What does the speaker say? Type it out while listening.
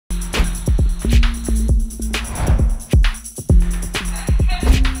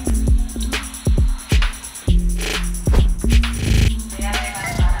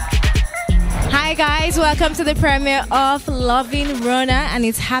Welcome to the premiere of Loving Rona, and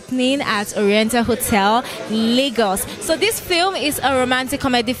it's happening at Oriental Hotel, Lagos. So this film is a romantic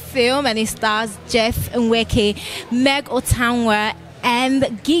comedy film, and it stars Nweke, MEG OTANWA, and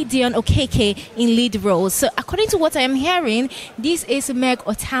GIDEON OKEKE in lead roles. So according to what I am hearing, this is MEG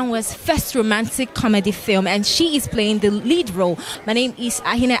OTANWA's first romantic comedy film, and she is playing the lead role. My name is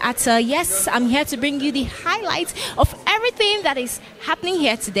Aire. Yes, I'm here to bring you the highlights of everything that is happening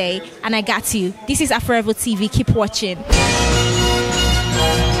here today, and I got you. This is AFOREVO TV. Keep watching.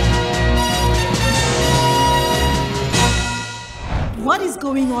 What is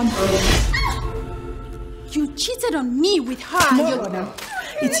going on here? You cheated on me with her. No,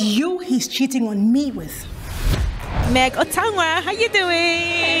 it's you he's cheating on me with. MEG OTANWA, how you doing?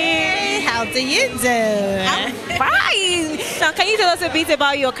 Hey, how do you do? I'm fine. Now, can you tell us a bit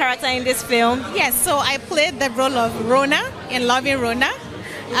about your character in this film? Yes, so I played the role of Rona in Loving Rona.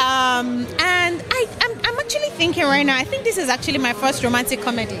 And I'm actually thinking right now, I think this is actually my first romantic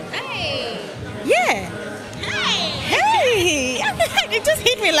comedy. Hey. Yeah. Hey. It just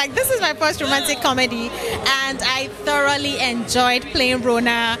hit me like this is my first romantic comedy, and I thoroughly enjoyed playing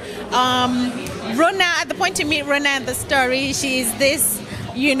Rona. Rona, at the point you meet Rona in the story, she's this,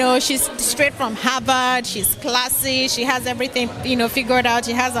 you know, she's straight from Harvard, she's classy, she has everything, you know, figured out,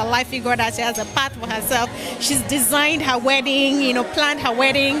 she has her life figured out, she has a path for herself, she's designed her wedding, you know, planned her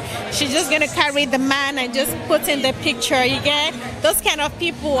wedding, she's just gonna carry the man and just put in the picture, you get those kind of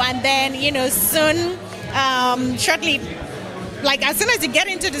people, and then, you know, soon, shortly, like as soon as you get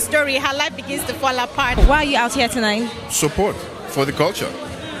into the story, her life begins to fall apart. Why are you out here tonight? Support for the culture.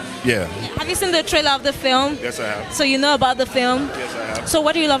 Yeah. Have you seen the trailer of the film? Yes, I have. So you know about the film? Yes, I have. So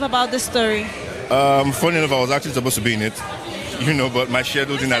what do you love about the story? Funny enough, I was actually supposed to be in it, you know, but my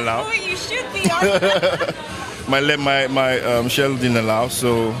schedule didn't allow. Oh, you should be. my schedule didn't allow,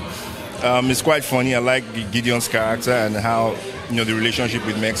 so it's quite funny. I like Gideon's character and how, you know, the relationship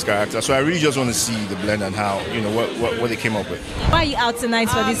with Meg's character. So I really just want to see the blend and how, you know, what they came up with. Why are you out tonight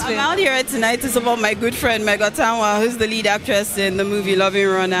for this film? I'm out here tonight to support my good friend MEG OTANWA, who's the lead actress in the movie Loving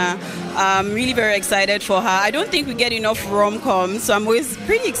Rona. I'm really very excited for her. I don't think we get enough rom-coms, so I'm always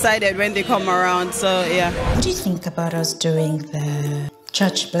pretty excited when they come around. So yeah. What do you think about us doing the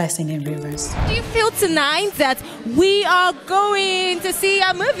church blessing in reverse? Do you feel tonight that we are going to see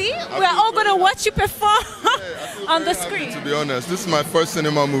a movie? We're all going to watch you perform on the screen. To be honest, this is my first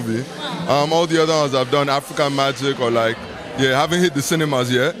cinema movie. All the other ones I've done African Magic or like, yeah, haven't hit the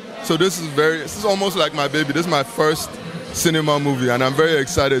cinemas yet. So this is almost like my baby. This is my first cinema movie, and I'm very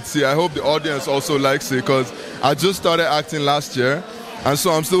excited to see. I hope the audience also likes it because I just started acting last year. And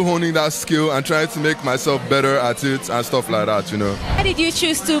so I'm still honing that skill and trying to make myself better at it and stuff like that, you know. Why did you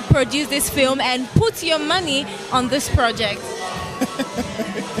choose to produce this film and put your money on this project?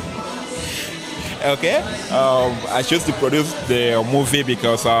 Okay, I chose to produce the movie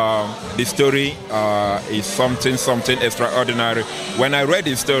because the story is something extraordinary. When I read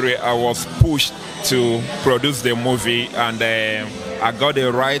the story, I was pushed to produce the movie, and I got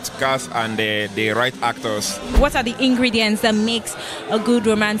the right cast and the right actors. What are the ingredients that makes a good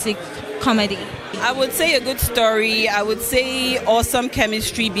romantic comedy? I would say a good story. I would say awesome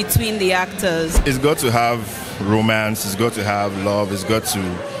chemistry between the actors. It's got to have romance, it's got to have love, it's got to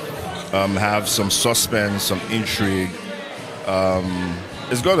have some suspense, some intrigue.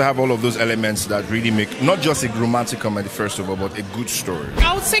 It's got to have all of those elements that really make not just a romantic comedy first of all, but a good story.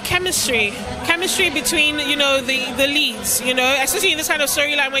 I would say chemistry between, you know, the leads, you know, especially in this kind of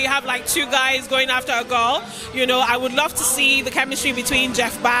storyline where you have like two guys going after a girl. You know, I would love to see the chemistry between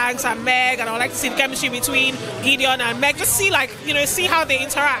Bankz and MEG, and I would like to see the chemistry between Gideon and MEG. Just see, like, you know, see how they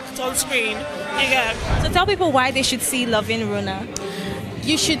interact on screen. Yeah. So tell people why they should see Loving Rona.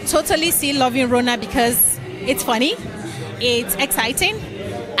 You should totally see Loving Rona because it's funny, it's exciting.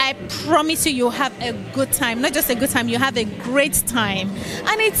 I promise you, you'll have a good time. Not just a good time, you have a great time.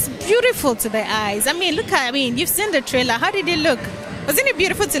 And it's beautiful to the eyes. I mean, you've seen the trailer. How did it look? Wasn't it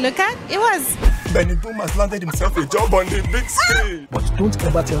beautiful to look at? It was. Benny Boom has landed himself a job on the big screen. But don't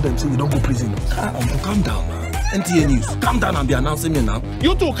ever tell them, say you don't go prison. Calm down, man. NTA News, calm down and be announcing me now.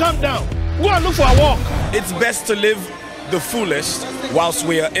 You two, calm down. Go and look for a walk. It's best to live the fullest whilst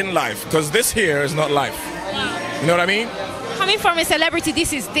we are in life, because this here is not life. You know what I mean? Coming from a celebrity,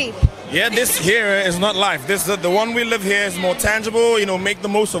 this is deep. Yeah, this here is not life. The one we live here is more tangible. You know, make the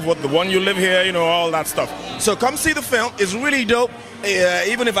most of what the one you live here. You know, all that stuff. So come see the film. It's really dope.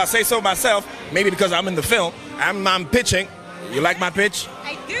 Even if I say so myself, maybe because I'm in the film, I'm pitching. You like my pitch?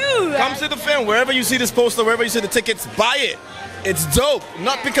 I do. Come see the film. Wherever you see this poster, wherever you see the tickets, buy it. It's dope.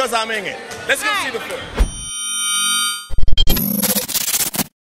 Not because I'm in it. Let's go see the film.